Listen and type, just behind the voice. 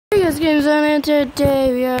Guys, Games On, and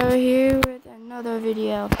today we are here with another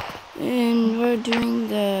video, and we're doing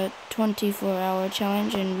the 24-hour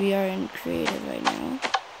challenge, and we are in creative right now.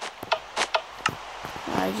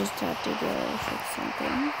 I just have to go fix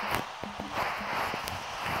something,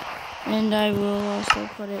 and I will also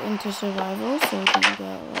put it into survival, so we can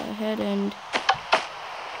go ahead and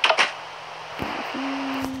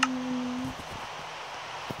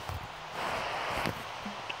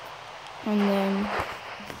then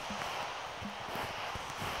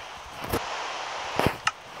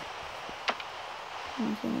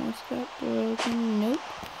anything else got broken? Nope.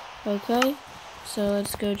 Okay, so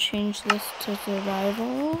let's go change this to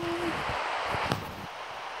survival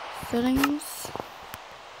settings.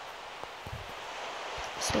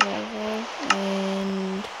 Survival,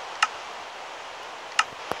 and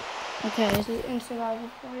okay, is it in survival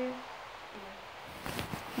for you?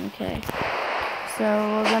 Yeah. Okay, so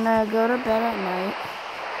we're gonna go to bed at night,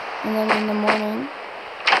 and then in the morning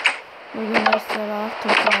we're gonna set off to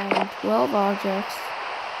find 12 objects,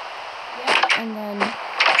 and then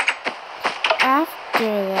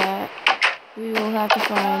after that we will have to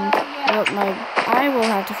find I will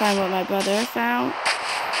have to find what my brother found,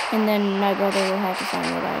 and then my brother will have to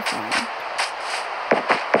find what I found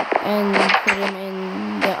and put him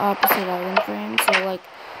in the opposite item frame. So like,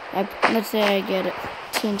 let's say I get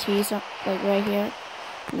TNT, so like right here,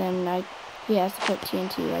 then he has to put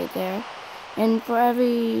TNT right there. And for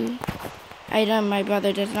every item my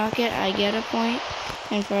brother does not get, I get a point.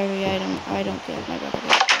 And for every item I don't get, my brother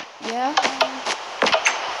gets a point. Yeah?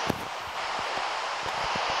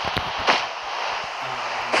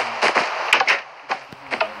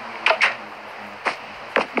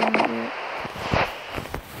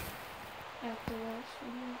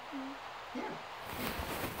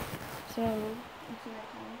 So, it's your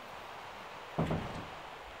time.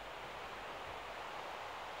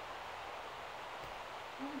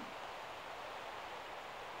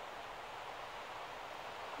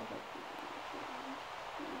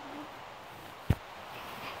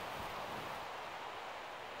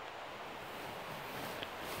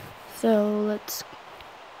 So let's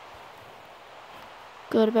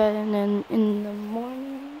go to bed, and then in the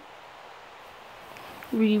morning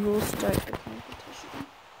we will start the competition.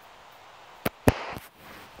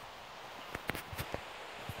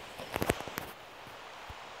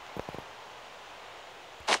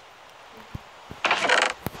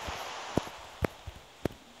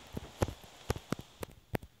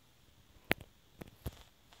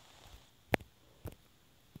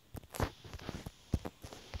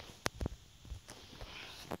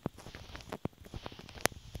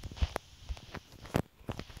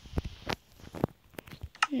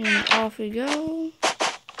 And off we go.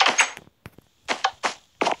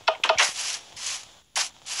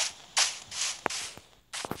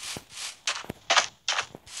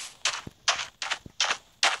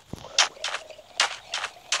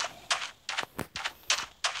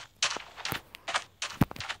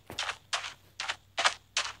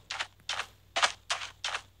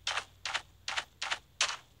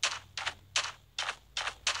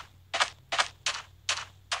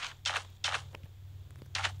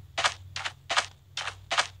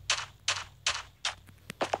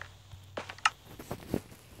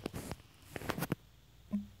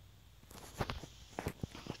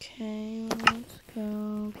 Okay, let's go.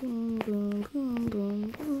 Boom, boom, boom, boom,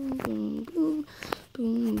 boom, boom, boom,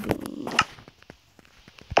 boom, boom.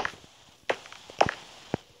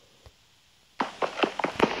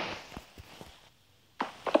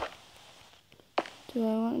 Do I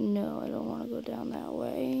want? No, I don't want to go down that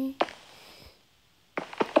way.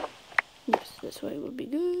 Yes, this way would be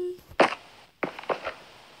good.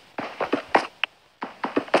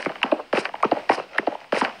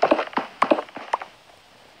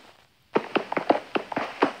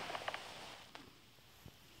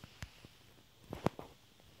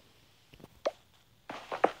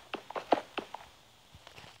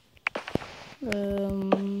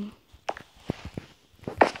 I'm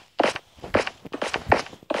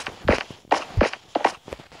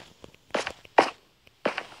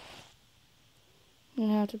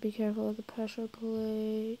gonna have to be careful of the pressure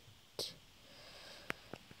plate.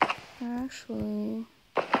 Actually,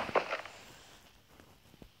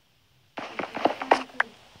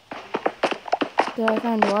 did I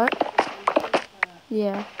find what?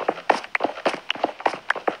 Yeah.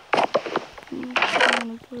 I'm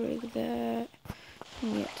gonna break that.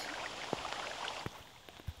 Yes.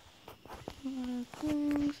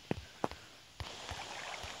 Things.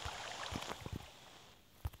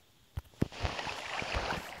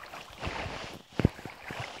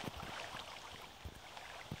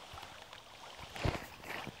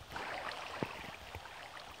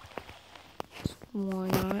 Why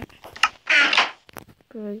not?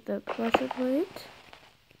 Break the pressure plate.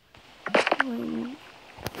 Wait.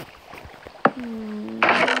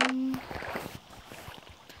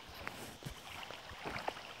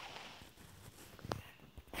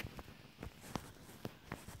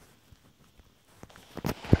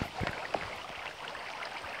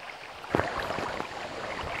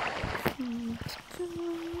 Let's go.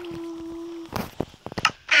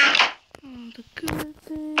 All the good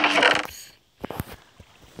things.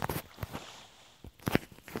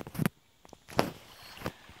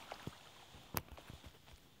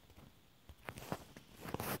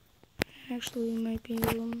 Actually, it might be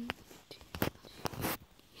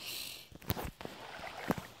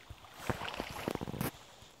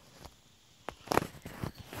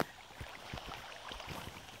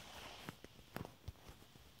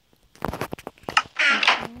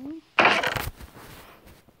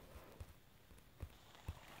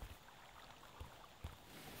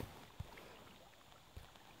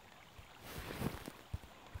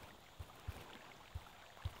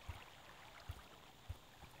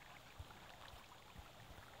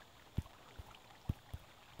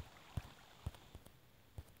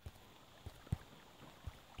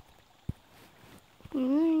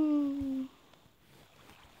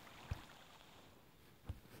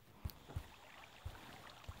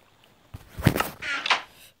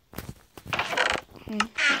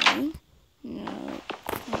Okay. No,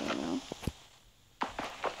 I don't know.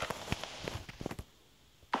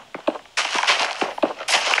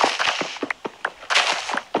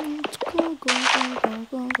 Let's go, go, go, go,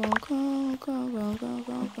 go, go, go, go, go,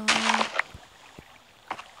 go, go.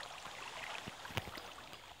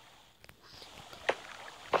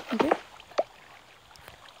 Okay.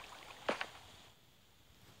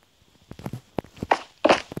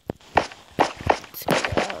 Let's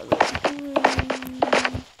get out of the way.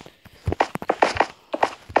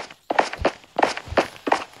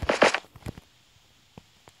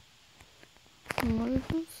 What is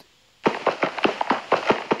this?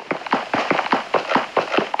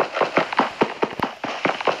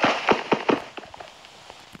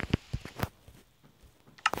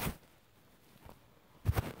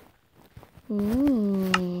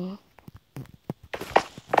 Ooh.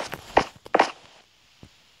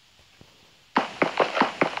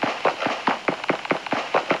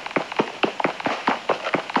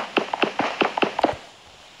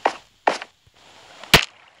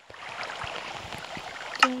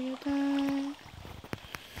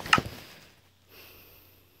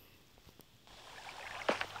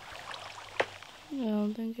 I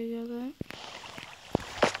don't think I got that.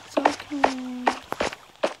 It's okay.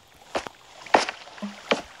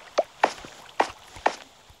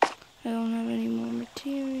 I don't have any more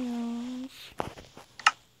materials.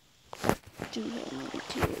 I do have more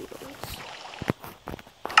materials.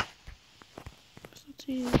 So let's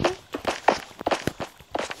use that.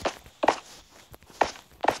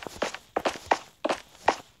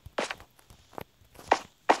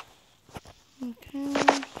 Okay.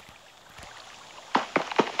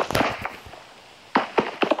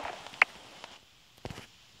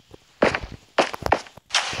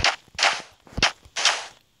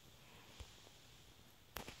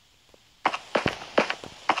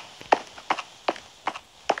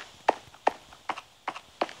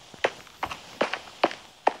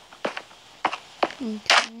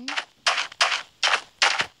 Okay.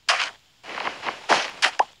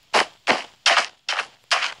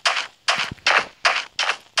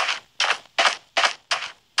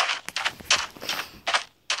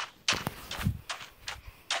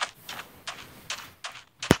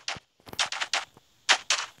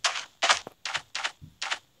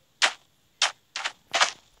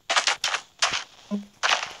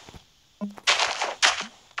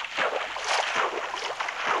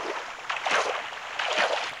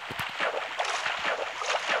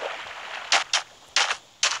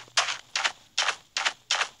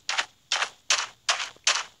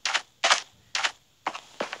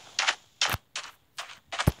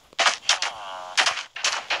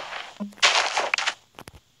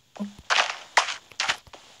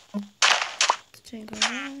 Let's take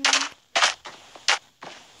that.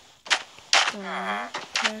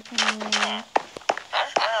 Back on.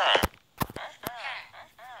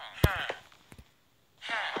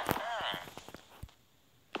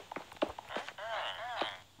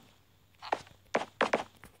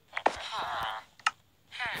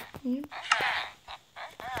 Yep.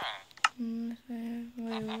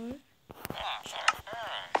 Wait, what?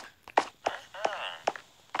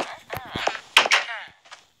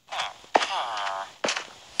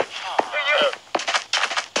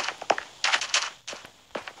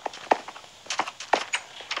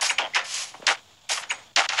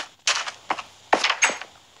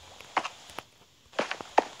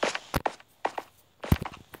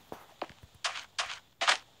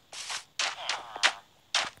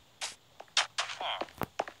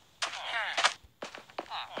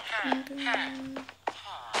 Make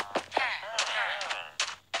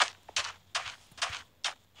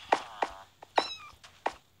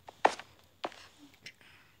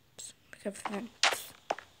a fence.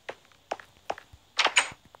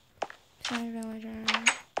 Sorry, villager.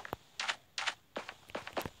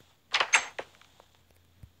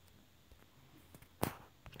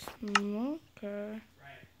 Smoker.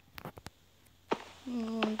 It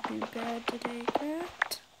won't be bad to take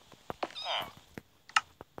that.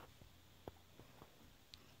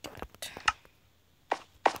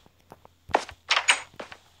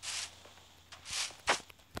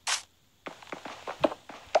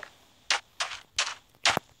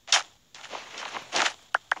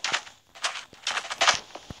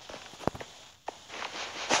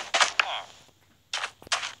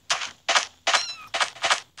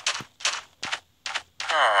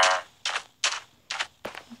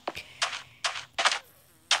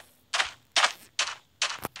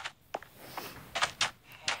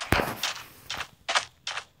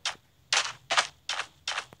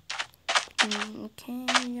 Okay,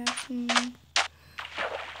 we got some lime.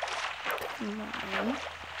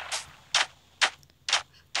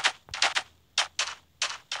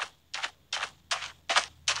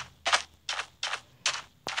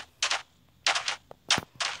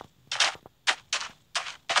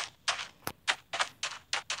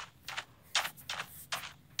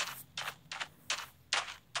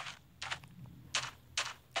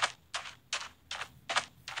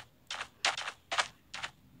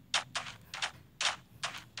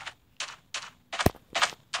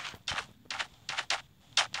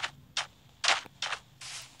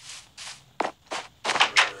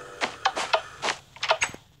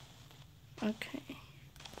 Okay.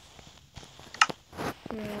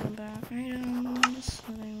 Forgot about items.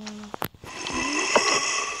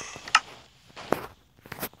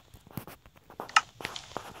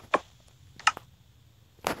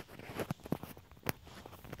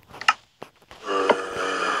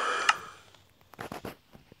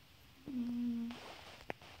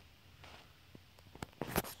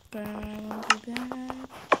 But I won't be bad.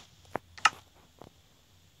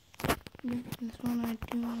 This one I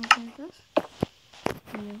do want to take this.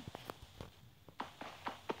 Yeah.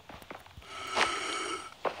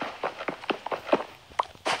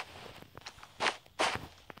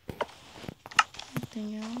 Anything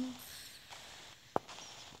else?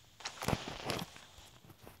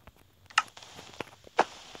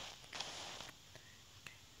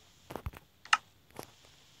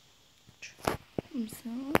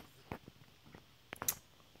 Himself.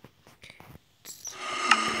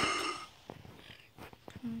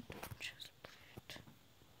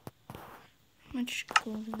 How much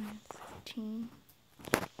gold do I have? 15.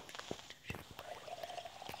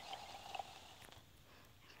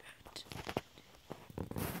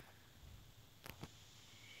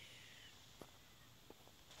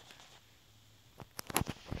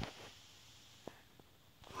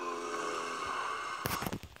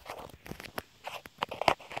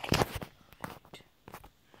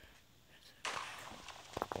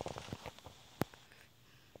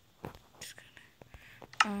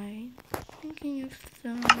 I'm thinking of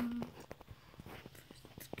some.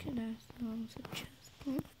 Let's get ourselves a chest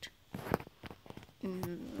point.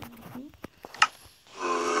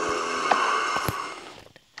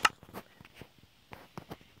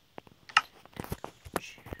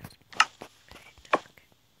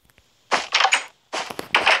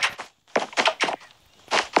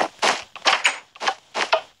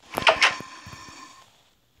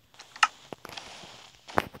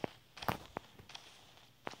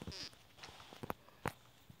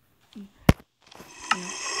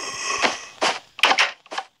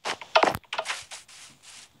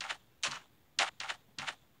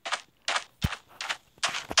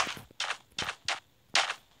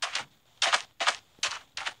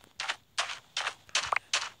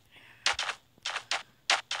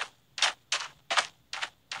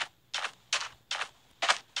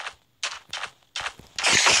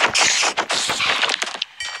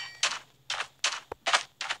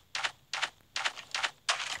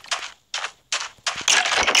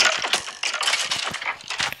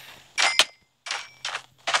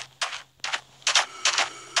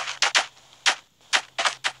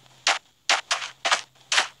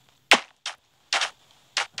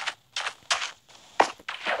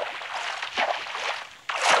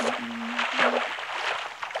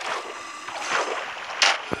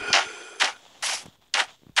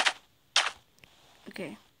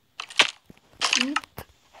 Okay.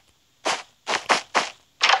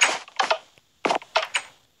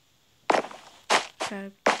 Gotta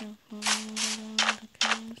be careful.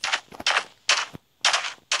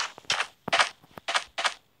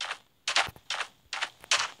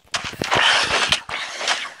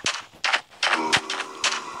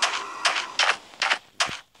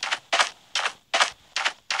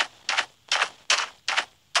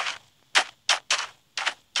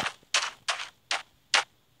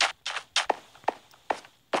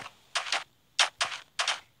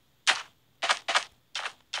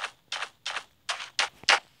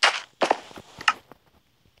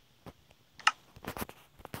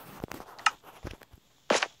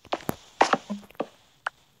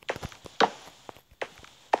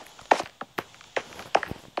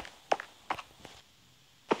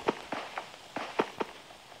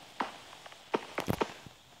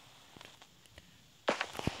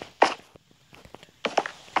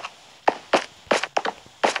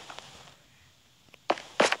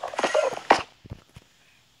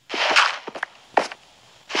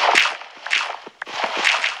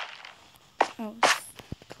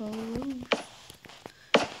 Close.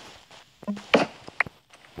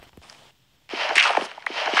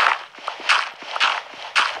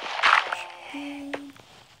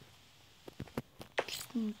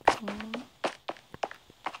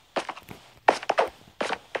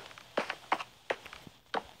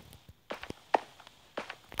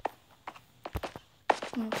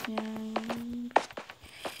 Okay.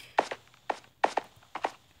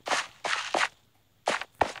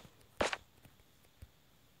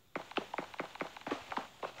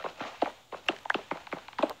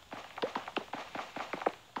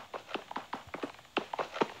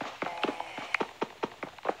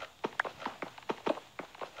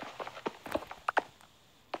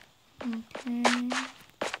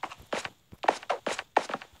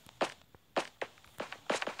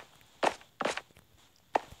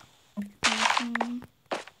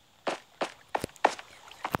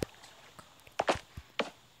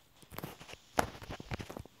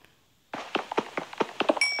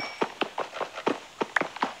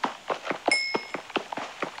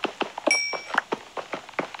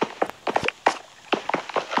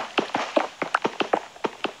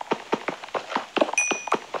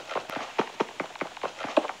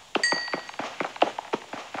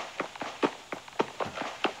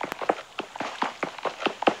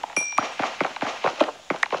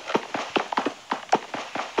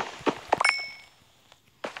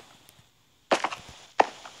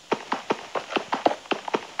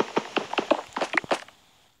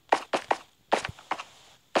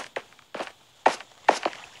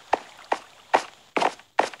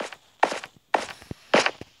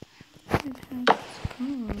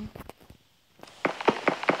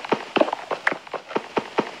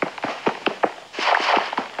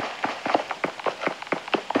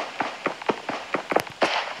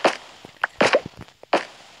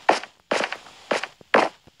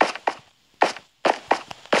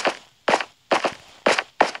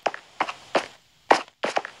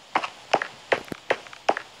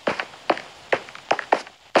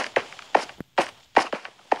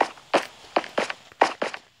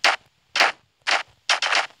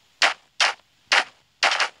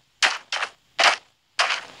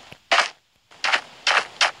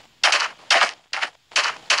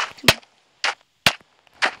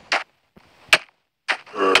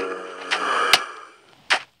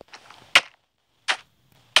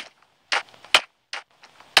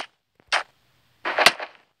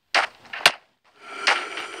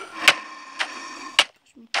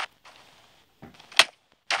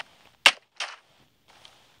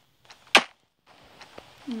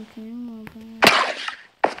 Okay, well then.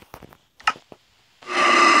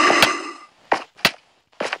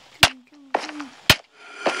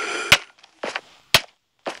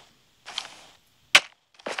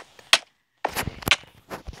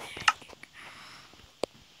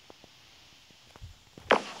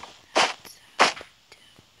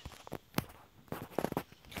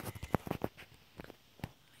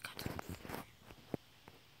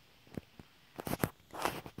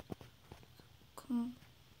 Cool.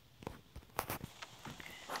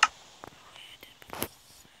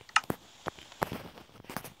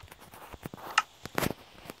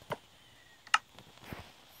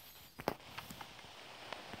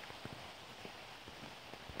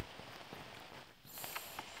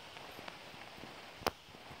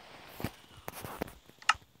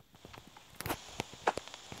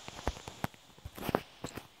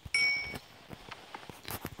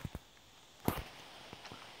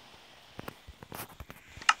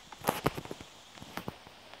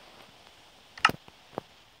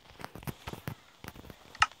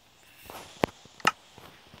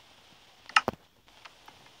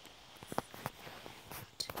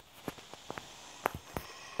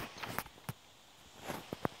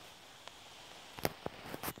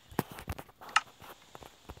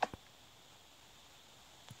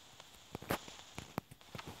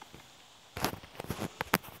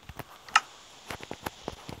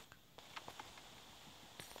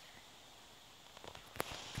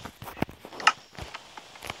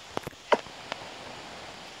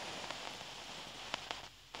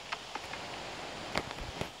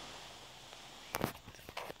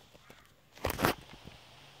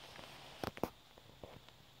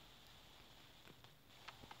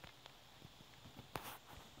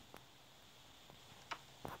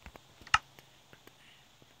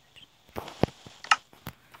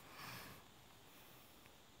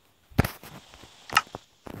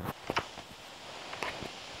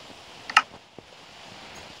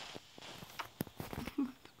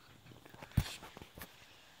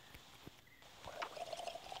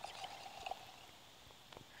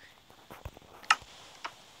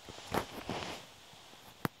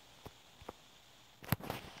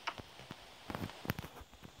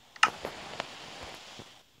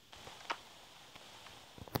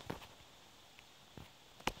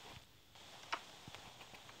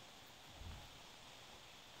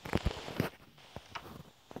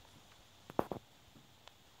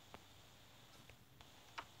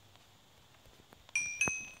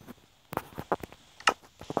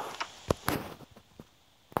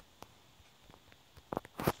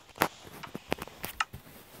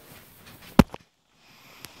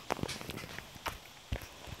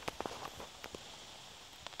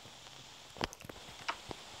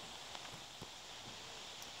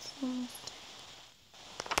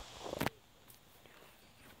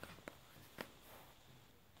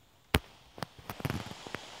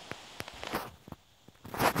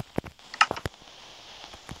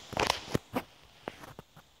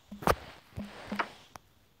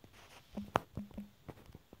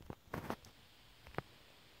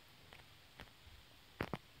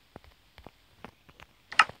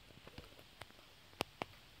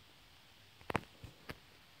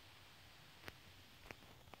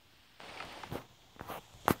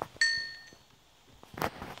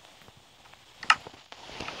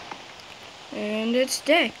 And it's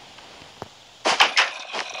day.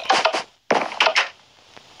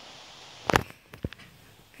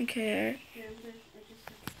 Okay.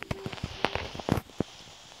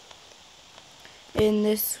 And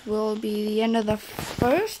this will be the end of the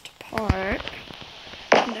first part.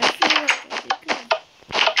 And I feel like I did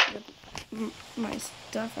good with my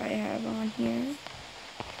stuff I have on here.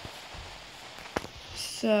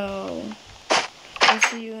 So, I'll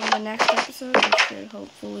see you in the next episode, which should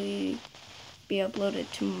hopefully be uploaded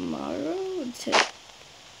tomorrow,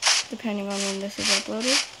 depending on when this is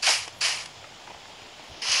uploaded.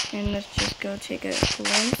 And let's just go take a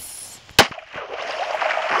glimpse.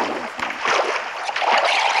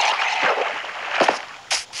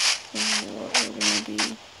 What we're going to be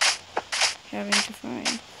having to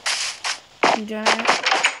find. You done it?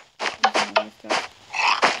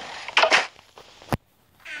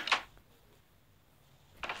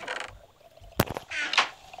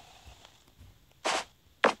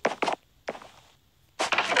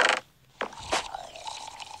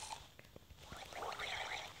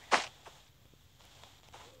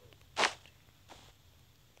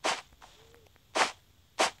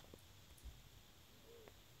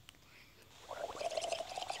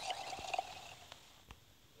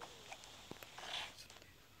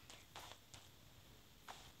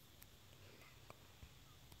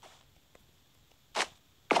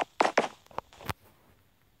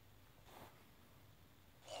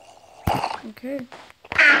 Okay.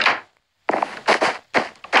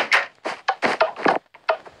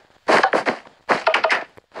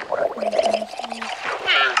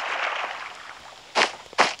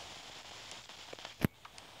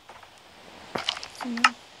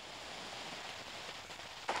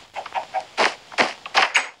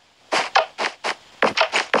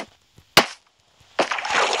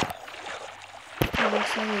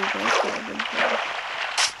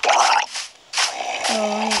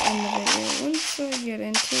 Once I get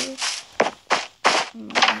into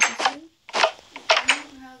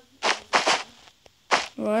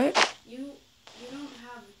what? You don't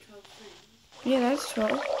have 12 frames. Yeah, that's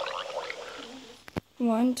 12.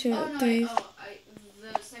 1, 2, 3. The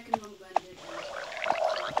second one blended.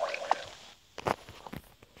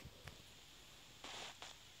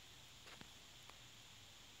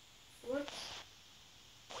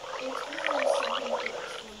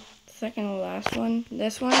 Second to last one.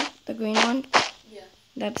 This one, the green one. Yeah.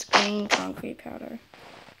 That's green concrete powder.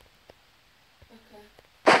 Okay.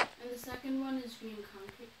 And the second one is green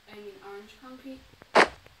concrete. I mean orange concrete.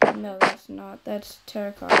 No, that's not. That's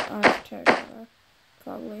terracotta. Orange terracotta,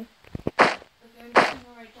 probably. Okay, I'm just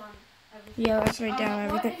gonna write down everything. Yeah, let's write down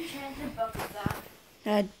everything. What enchanted book is that?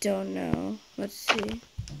 I don't know. Let's see.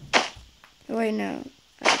 Oh, wait, no.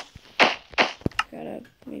 I gotta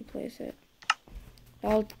replace it.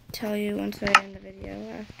 I'll tell you once I end the video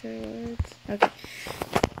afterwards. Okay.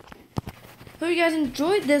 Hope you guys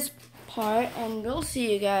enjoyed this part, and we'll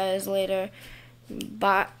see you guys later.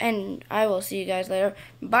 Bye. And I will see you guys later.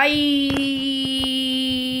 Bye.